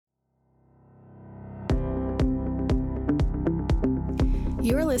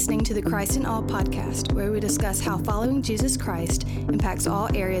You are listening to the Christ in All podcast, where we discuss how following Jesus Christ impacts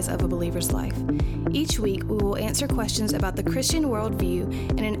all areas of a believer's life. Each week, we will answer questions about the Christian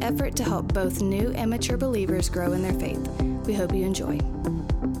worldview in an effort to help both new and mature believers grow in their faith. We hope you enjoy.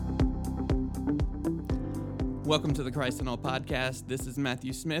 Welcome to the Christ in All podcast. This is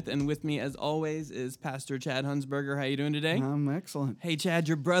Matthew Smith, and with me, as always, is Pastor Chad Hunsberger. How you doing today? I'm excellent. Hey, Chad,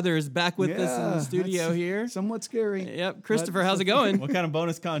 your brother is back with us in the studio here. Somewhat scary. Yep. Christopher, how's it going? What kind of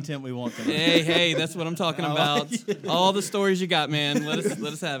bonus content we want today? Hey, that's what I'm talking about. All the stories you got, man. Let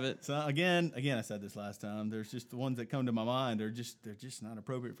us have it. So again, I said this last time. There's just the ones that come to my mind. They're just not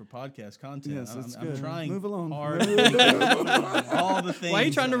appropriate for podcast content. Yes, that's I'm good. trying Move along. hard. All the things. Why are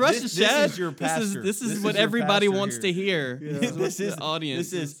you trying to rush us, Chad? This is your pastor. This is what everybody wants to hear. Yeah. This is the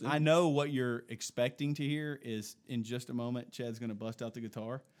audience. This is. I know what you're expecting to hear is in just a moment. Chad's going to bust out the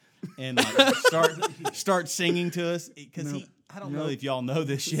guitar and start singing to us because I don't know if y'all know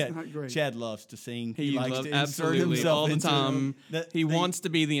this yet. Chad loves to sing. He likes to insert himself all the time. He wants to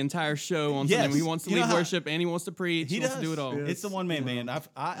be the entire show on something. He wants to lead worship and he wants to preach. He wants to do it all. Yes. It's the one man band. I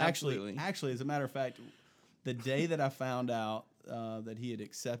actually, as a matter of fact, the day that I found out that he had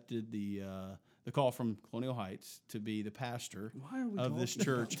accepted the call from Colonial Heights to be the pastor of this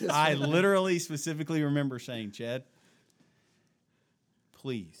church, I literally specifically remember saying, Chad,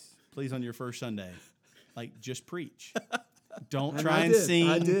 please on your first Sunday, just preach. Don't try and sing.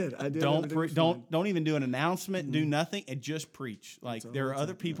 I did. Don't even do an announcement. Do nothing and just preach. There are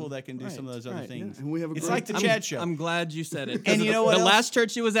other people that can do some of those other things. Yeah. And we have it's like the Chad show. I'm glad you said it. And you know what? The last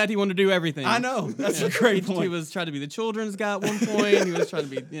church he was at, he wanted to do evereverythh. I know. That's a great point. He was trying to be the children's guy at one point. He was trying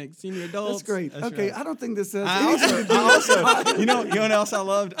to be senior adults. That's great. That's okay, right. I don't think this says. I also, you know what else I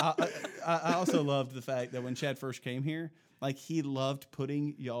loved? I also loved the fact that when Chad first came here, he loved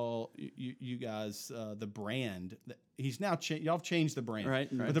putting you guys, the brand. He's now y'all have changed the brand, right?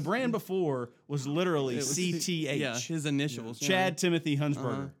 But the brand before was literally CTH. Yeah, his initials. Chad Timothy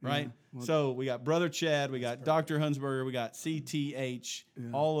Hunsberger, right? Yeah. So we got Brother Chad, we got Dr. Hunsberger, we got CTH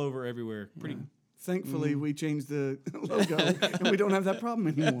all over everywhere. Pretty. Yeah. Thankfully, we changed the logo, and we don't have that problem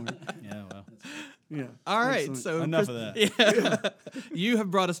anymore. Yeah, well. Yeah. All right. Excellent. So enough of that. Yeah. You have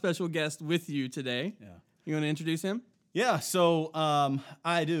brought a special guest with you today. Yeah. You want to introduce him? Yeah, so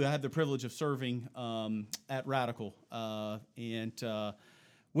I do. I have the privilege of serving at Radical. And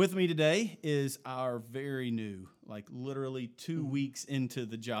with me today is our very new, literally 2 weeks into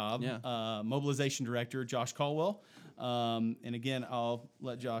the job, mobilization director, Josh Caldwell. And again, I'll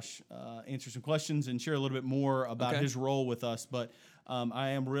let Josh answer some questions and share a little bit more about his role with us. But I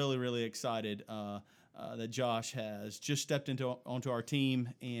am really, really excited that Josh has just stepped onto our team,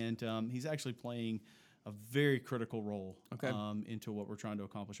 and he's actually playing a very critical role into what we're trying to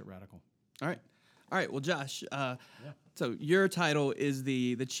accomplish at Radical. All right. Well, Josh, so your title is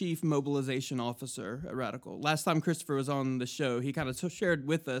the Chief Mobilization Officer at Radical. Last time Christopher was on the show, he kind of shared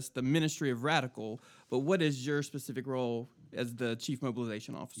with us the ministry of Radical, but what is your specific role as the Chief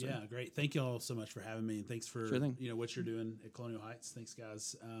Mobilization Officer? Yeah, great. Thank you all so much for having me, and thanks for what you're doing at Colonial Heights. Thanks,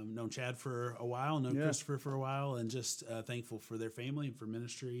 guys. Known Chad for a while, known Christopher for a while, and just thankful for their family and for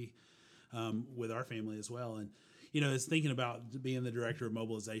ministry with our family as well. And, as thinking about being the director of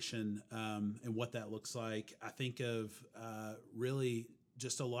mobilization and what that looks like, I think of really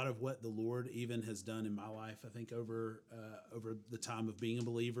just a lot of what the Lord even has done in my life. I think over the time of being a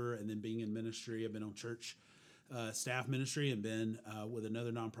believer and then being in ministry, I've been on church staff ministry and been with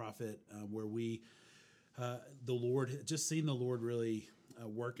another nonprofit where the Lord, just seen the Lord really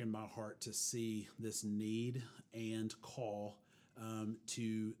work in my heart to see this need and call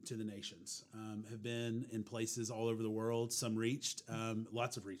to the nations. Have been in places all over the world, some reached,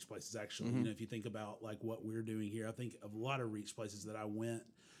 lots of reached places actually. If you think about what we're doing here, I think of a lot of reached places that I went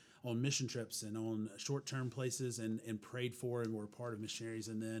on mission trips and on short-term places and prayed for and were part of missionaries.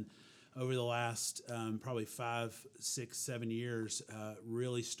 And then over the last probably 5, 6, 7 years,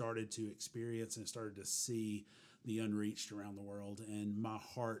 really started to experience and started to see the unreached around the world. And my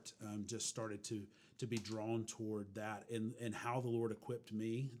heart just started to be drawn toward that and how the Lord equipped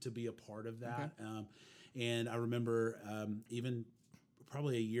me to be a part of that. And I remember even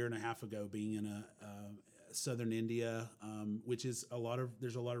probably a year and a half ago being in southern India, which is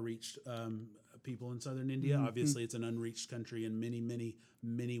there's a lot of reached people in southern India. Obviously, it's an unreached country in many, many,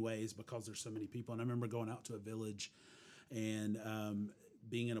 many ways because there's so many people. And I remember going out to a village and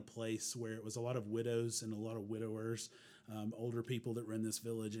being in a place where it was a lot of widows and a lot of widowers, older people that ran this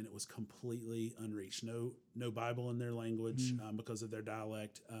village, and it was completely unreached. No Bible in their language because of their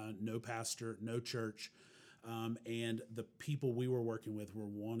dialect, no pastor, no church. and the people we were working with were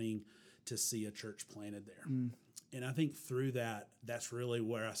wanting to see a church planted there. And I think through that, that's really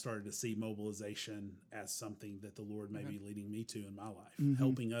where I started to see mobilization as something that the Lord may be leading me to in my life,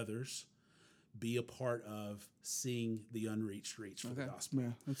 helping others be a part of seeing the unreached reach for the gospel. Yeah,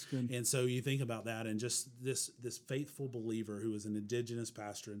 that's good. And so you think about that, and just this faithful believer who was an indigenous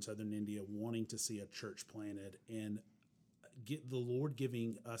pastor in southern India wanting to see a church planted, and get the Lord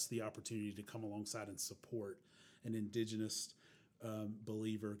giving us the opportunity to come alongside and support an indigenous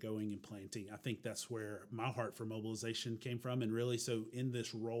believer going and planting. I think that's where my heart for mobilization came from. And really, so in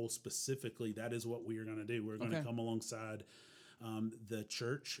this role specifically, that is what we are going to do. We're going to come alongside the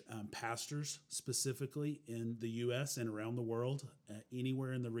church, pastors specifically in the U.S. and around the world,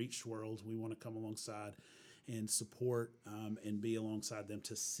 anywhere in the reached world. We want to come alongside and support and be alongside them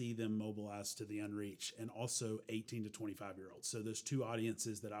to see them mobilized to the unreached, and also 18 to 25-year-olds. So there's two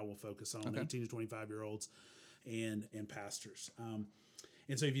audiences that I will focus on, 18 to 25-year-olds and pastors.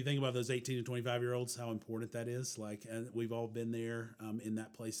 And so if you think about those 18 to 25-year-olds, how important that is, like we've all been there in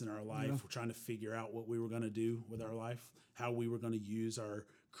that place in our life. We're trying to figure out what we were going to do with our life, how we were going to use our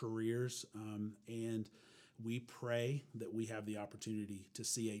careers, and we pray that we have the opportunity to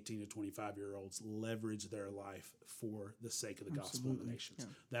see 18 to 25-year-olds leverage their life for the sake of the gospel of the nations.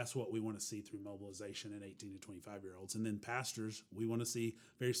 Yeah. That's what we want to see through mobilization in 18 to 25-year-olds. And then pastors, we want to see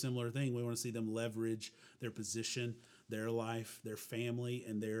very similar thing. We want to see them leverage their position, their life, their family,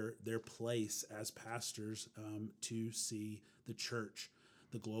 and their place as pastors to see the church,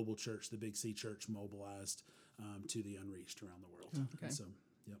 the global church, the Big C church mobilized to the unreached around the world. Okay. And so,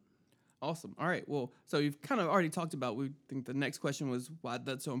 yep. Awesome. All right. Well, so you've kind of already talked about, we think the next question was why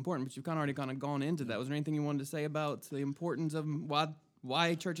that's so important, but you've kind of gone into that. Was there anything you wanted to say about the importance of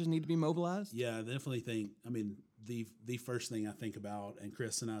why churches need to be mobilized? Yeah, I definitely think, the first thing I think about, and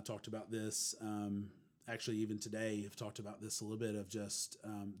Chris and I talked about this, actually even today have talked about this a little bit, of just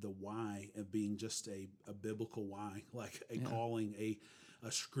the why of being just a biblical why, like a calling, a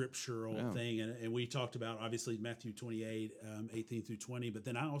scriptural thing. And we talked about, obviously, Matthew 28, 18 through 20, but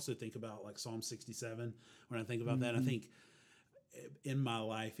then I also think about like Psalm 67. When I think about that, I think in my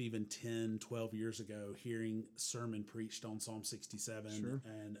life, even 10, 12 years ago, hearing sermon preached on Psalm 67,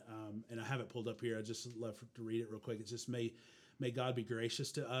 and I have it pulled up here. I just love to read it real quick. It's just, may God be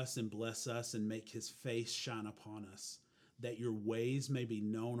gracious to us and bless us and make his face shine upon us, that your ways may be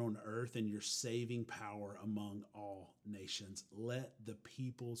known on earth and your saving power among all nations. Let the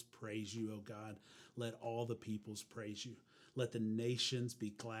peoples praise you, O God. Let all the peoples praise you. Let the nations be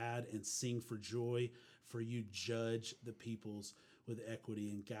glad and sing for joy, for you judge the peoples with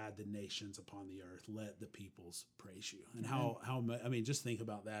equity and guide the nations upon the earth. Let the peoples praise you. And just think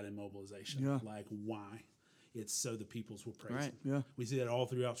about that in mobilization. Yeah. Like, why? It's so the peoples will praise him. Yeah. We see that all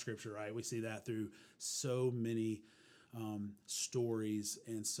throughout Scripture, right? We see that through so many stories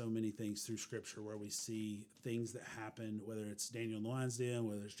and so many things through Scripture, where we see things that happen, whether it's Daniel in the lion's den,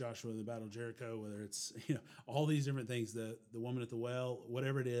 whether it's Joshua in the battle of Jericho, whether it's all these different things, the woman at the well,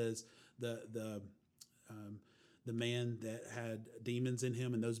 whatever it is, the man that had demons in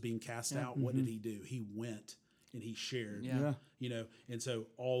him and those being cast out. What did he do? He went and he shared, and so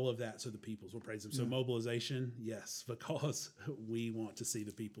all of that, so the peoples will praise him. So mobilization, yes, because we want to see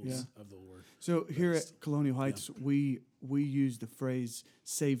the peoples of the Lord. So here at Colonial Heights, we use the phrase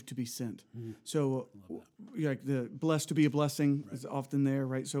 "saved to be sent." So like the "blessed to be a blessing" is often there,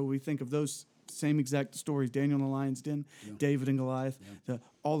 right? So we think of those same exact stories: Daniel in the lion's den, David and Goliath,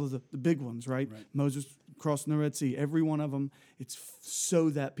 all of the big ones, right? Moses crossing the Red Sea, every one of them. It's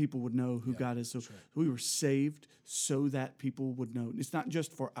so that people would know who God is. So we were saved so that people would know. It's not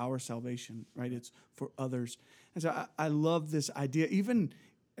just for our salvation, right? It's for others. And so I love this idea, even,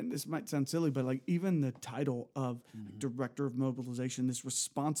 and this might sound silly, but like even the title of Director of Mobilization, this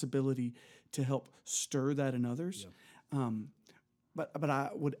responsibility to help stir that in others. But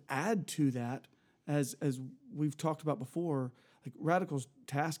I would add to that, as we've talked about before, like Radical's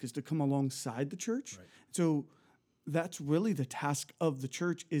task is to come alongside the church. Right. So that's really the task of the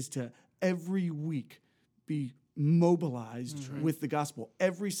church, is to every week be mobilized with the gospel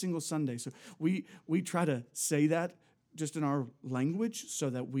every single Sunday. So we try to say that just in our language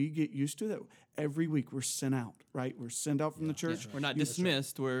so that we get used to that. Every week we're sent out, right? We're sent out from the church. We're not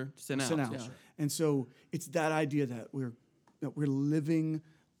dismissed, we're sent out. Yeah. And so it's that idea that we're living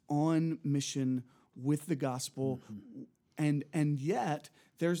on mission with the gospel. And yet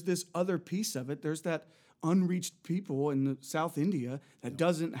there's this other piece of it. There's that unreached people in the South India that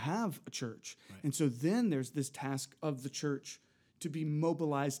doesn't have a church. Right. And so then there's this task of the church to be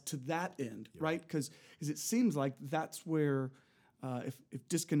mobilized to that end, right? Because it seems like that's where, if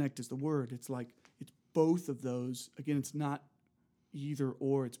disconnect is the word, it's like it's both of those. Again, it's not either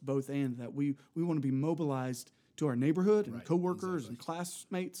or, it's both and, that we want to be mobilized to our neighborhood and coworkers and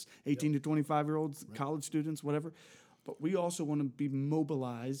classmates, 18 to 25-year-olds, college students, whatever. But we also want to be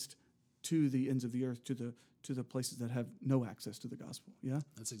mobilized to the ends of the earth, to the places that have no access to the gospel. Yeah,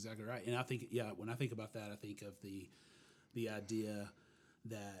 that's exactly right. And I think, when I think about that, I think of the idea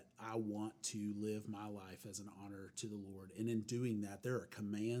that I want to live my life as an honor to the Lord. And in doing that, there are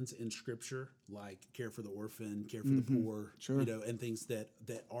commands in Scripture, like care for the orphan, care for the poor, and things that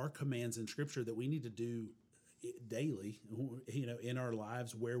are commands in Scripture that we need to do daily, in our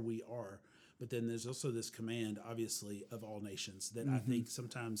lives where we are. But then there's also this command, obviously, of all nations that I think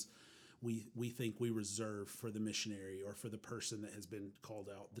sometimes we think we reserve for the missionary or for the person that has been called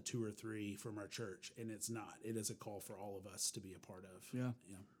out, the 2 or 3 from our church, and it's not. It is a call for all of us to be a part of. Yeah,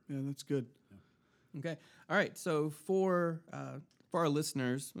 that's good. Yeah. Okay, all right. So for our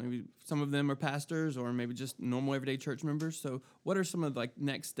listeners, maybe some of them are pastors or maybe just normal everyday church members. So what are some of the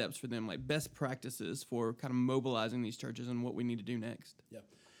next steps for them, like best practices for kind of mobilizing these churches and what we need to do next? Yeah.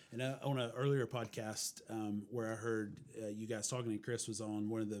 And on an earlier podcast where I heard you guys talking, and Chris was on,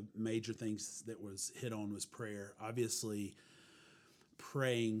 one of the major things that was hit on was prayer. Obviously,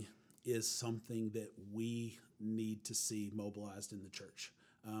 praying is something that we need to see mobilized in the church.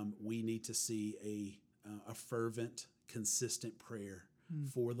 We need to see a fervent, consistent prayer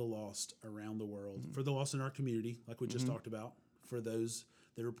for the lost around the world, for the lost in our community, like we just talked about, for those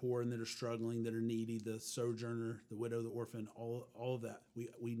that are poor and that are struggling, that are needy, the sojourner, the widow, the orphan, all of that.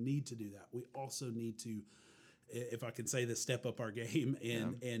 We need to do that. We also need to, if I can say this, step up our game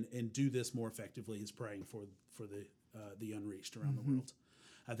and do this more effectively, is praying for the unreached around the world.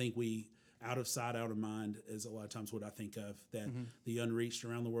 I think out of sight, out of mind is a lot of times what I think of, that the unreached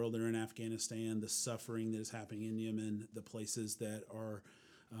around the world that are in Afghanistan, the suffering that is happening in Yemen, the places that are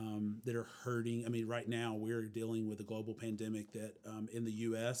hurting. I mean, right now we're dealing with a global pandemic that in the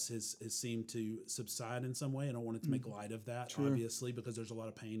U.S. has seemed to subside in some way. I don't want it to make light of that, obviously, because there's a lot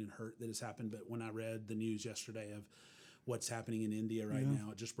of pain and hurt that has happened. But when I read the news yesterday of what's happening in India right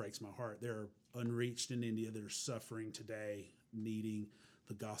now, it just breaks my heart. There are unreached in India that are suffering today, needing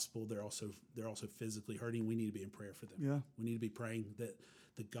the gospel. They're also physically hurting. We need to be in prayer for them. Yeah. We need to be praying that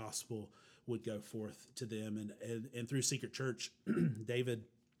the gospel would go forth to them. And through Secret Church, David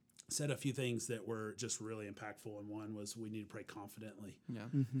said a few things that were just really impactful, and one was we need to pray confidently. Yeah.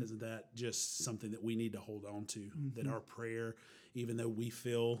 Isn't that just something that we need to hold on to? That our prayer, even though we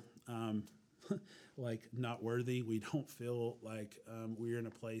feel like not worthy, we don't feel like we're in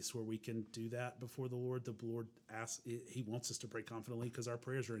a place where we can do that before the Lord. The Lord asks, He wants us to pray confidently because our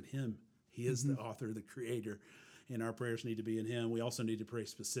prayers are in Him. He is the author, the creator, and our prayers need to be in Him. We also need to pray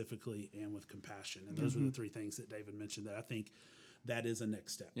specifically and with compassion. And those are the 3 things that David mentioned that I think that is a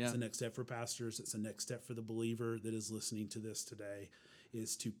next step. Yeah. It's a next step for pastors. It's a next step for the believer that is listening to this today,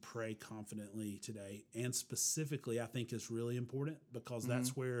 is to pray confidently today. And specifically, I think is really important, because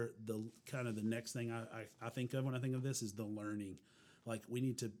that's where the next thing I think of when I think of this is the learning. Like, we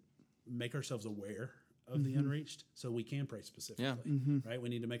need to make ourselves aware of the unreached so we can pray specifically, right? We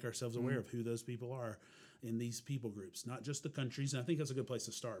need to make ourselves aware of who those people are in these people groups, not just the countries. And I think that's a good place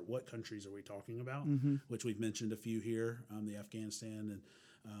to start. What countries are we talking about? Which we've mentioned a few here, the Afghanistan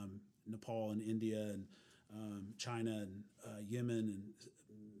and Nepal and India and China and Yemen and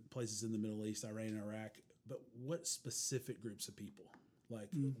places in the Middle East, Iran and Iraq. But what specific groups of people? Like,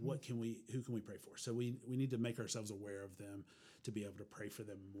 who can we pray for? So we need to make ourselves aware of them to be able to pray for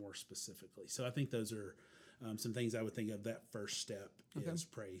them more specifically. So I think those are some things I would think of. That first step is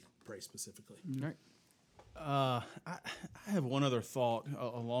pray specifically. All right. I have one other thought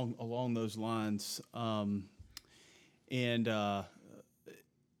along those lines, I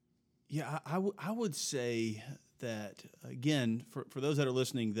would say that, again, for those that are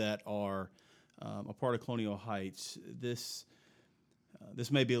listening that are a part of Colonial Heights, this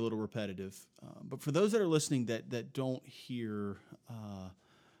may be a little repetitive, but for those that are listening that don't hear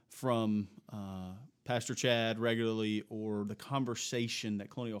from Pastor Chad regularly, or the conversation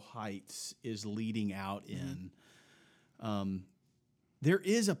that Colonial Heights is leading out in, there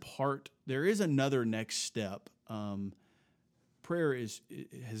is another next step. Prayer has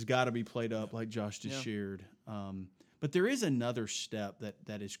got to be played up, like Josh just shared. But there is another step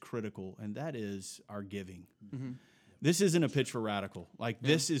that is critical, and that is our giving. This isn't a pitch for Radical.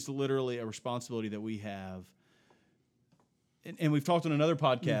 This is literally a responsibility that we have. And we've talked on another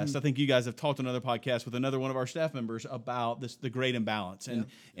podcast. I think you guys have talked on another podcast with another one of our staff members about the great imbalance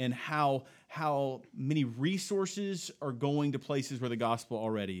and how many resources are going to places where the gospel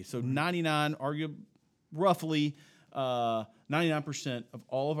already. So 99% of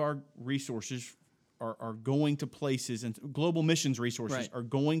all of our resources are going to places, and global missions resources are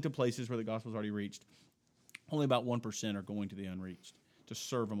going to places where the gospel's already reached. Only about 1% are going to the unreached, to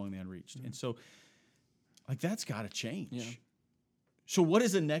serve among the unreached. And so, like, that's got to change. Yeah. So what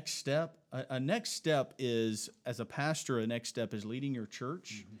is the next step? A next step is, as a pastor, a next step is leading your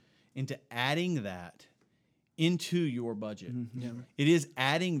church into adding that into your budget. Yeah. It is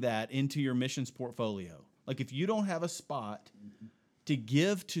adding that into your missions portfolio. Like, if you don't have a spot to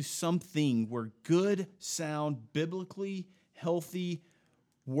give to something where good, sound, biblically healthy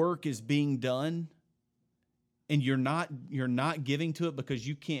work is being done, and you're not giving to it because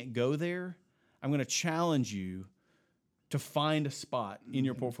you can't go there, I'm going to challenge you to find a spot in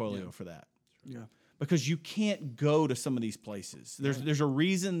your portfolio for that. Yeah. Because you can't go to some of these places. There's a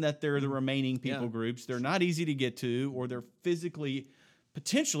reason that they're the remaining people groups. They're not easy to get to, or they're physically,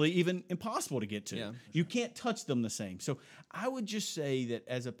 potentially even impossible to get to. Yeah. You can't touch them the same. So I would just say that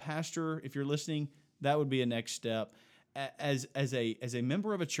as a pastor, if you're listening, that would be a next step. As a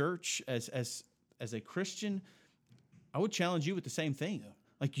member of a church, as a Christian, I would challenge you with the same thing. Yeah.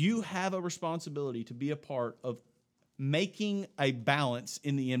 Like, you have a responsibility to be a part of making a balance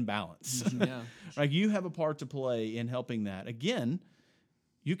in the imbalance. Yeah. Right? You have a part to play in helping that. Again,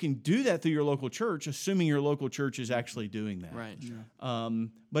 you can do that through your local church, assuming your local church is actually doing that. Right. Yeah.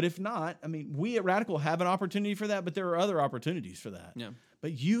 But if not, I mean, we at Radical have an opportunity for that, but there are other opportunities for that. Yeah.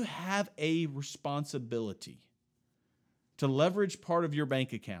 But you have a responsibility to leverage part of your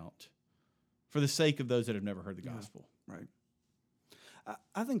bank account for the sake of those that have never heard the gospel. Right.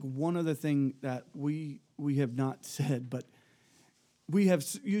 I think one other thing that we have not said, but we have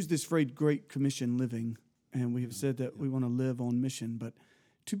used this phrase Great Commission living, and we have said that we want to live on mission. But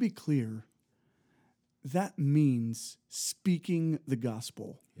to be clear, that means speaking the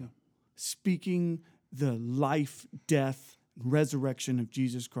gospel, speaking the life, death, resurrection of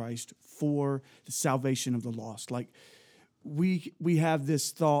Jesus Christ for the salvation of the lost. Like, we have this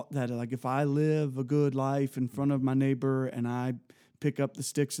thought that, like, if I live a good life in front of my neighbor and I pick up the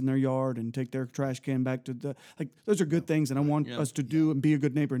sticks in their yard and take their trash can back to the, like, those are good things, and I want us to do and be a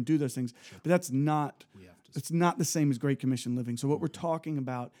good neighbor and do those things. Sure. But that's not the same as Great Commission living. So what we're talking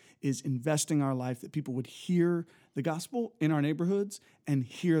about is investing our life that people would hear the gospel in our neighborhoods and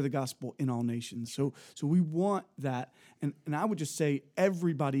hear the gospel in all nations. So we want that, and I would just say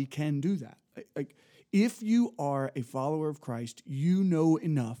everybody can do that. Like, if you are a follower of Christ, you know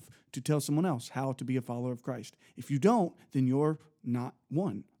enough to tell someone else how to be a follower of Christ. If you don't, then you're not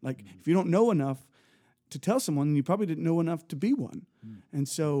one. Like, if you don't know enough to tell someone, then you probably didn't know enough to be one. And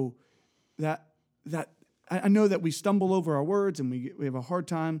so that I know that we stumble over our words and we have a hard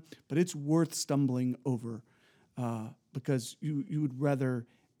time, but it's worth stumbling over because you would rather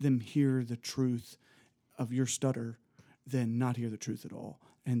them hear the truth of your stutter than not hear the truth at all.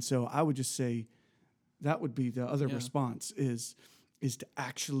 And so I would just say that would be the other response is to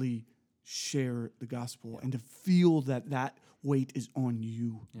actually share the gospel and to feel that weight is on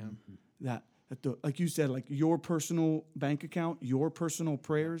you. Yeah. That like you said, like your personal bank account, your personal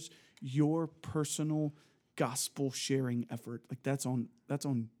prayers, your personal gospel sharing effort. Like that's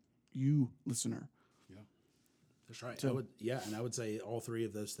on you, listener. Yeah. That's right. So, I would say all three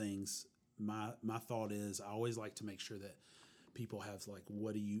of those things. My thought is I always like to make sure that people have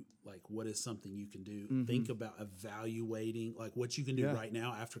what is something you can do. Mm-hmm. Think about evaluating what you can do right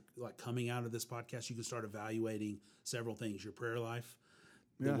now after coming out of this podcast. You can start evaluating several things: your prayer life,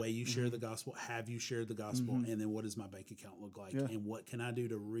 the way you share the gospel, have you shared the gospel, and then what does my bank account look like, and what can I do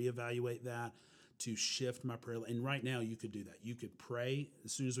to reevaluate that, to shift my prayer. And right now you could do that. You could pray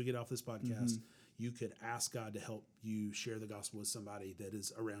as soon as we get off this podcast. You could ask God to help you share the gospel with somebody that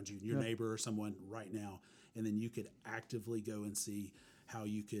is around you, your neighbor or someone right now. And then you could actively go and see how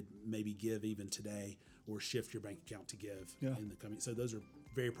you could maybe give even today or shift your bank account to give in the coming. So those are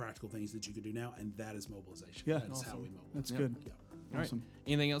very practical things that you can do now, and that is mobilization. Yeah, that's how we mobilize. That's good. Yeah. Awesome. All right.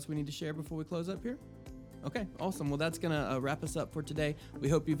 Anything else we need to share before we close up here? Okay, awesome. Well, that's going to wrap us up for today. We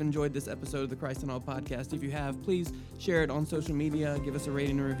hope you've enjoyed this episode of the Christ in All podcast. If you have, please share it on social media, give us a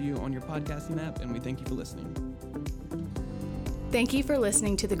rating and review on your podcasting app, and we thank you for listening. Thank you for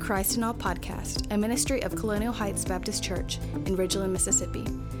listening to the Christ in All podcast, a ministry of Colonial Heights Baptist Church in Ridgeland, Mississippi.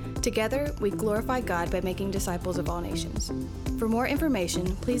 Together, we glorify God by making disciples of all nations. For more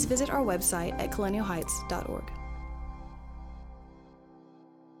information, please visit our website at colonialheights.org.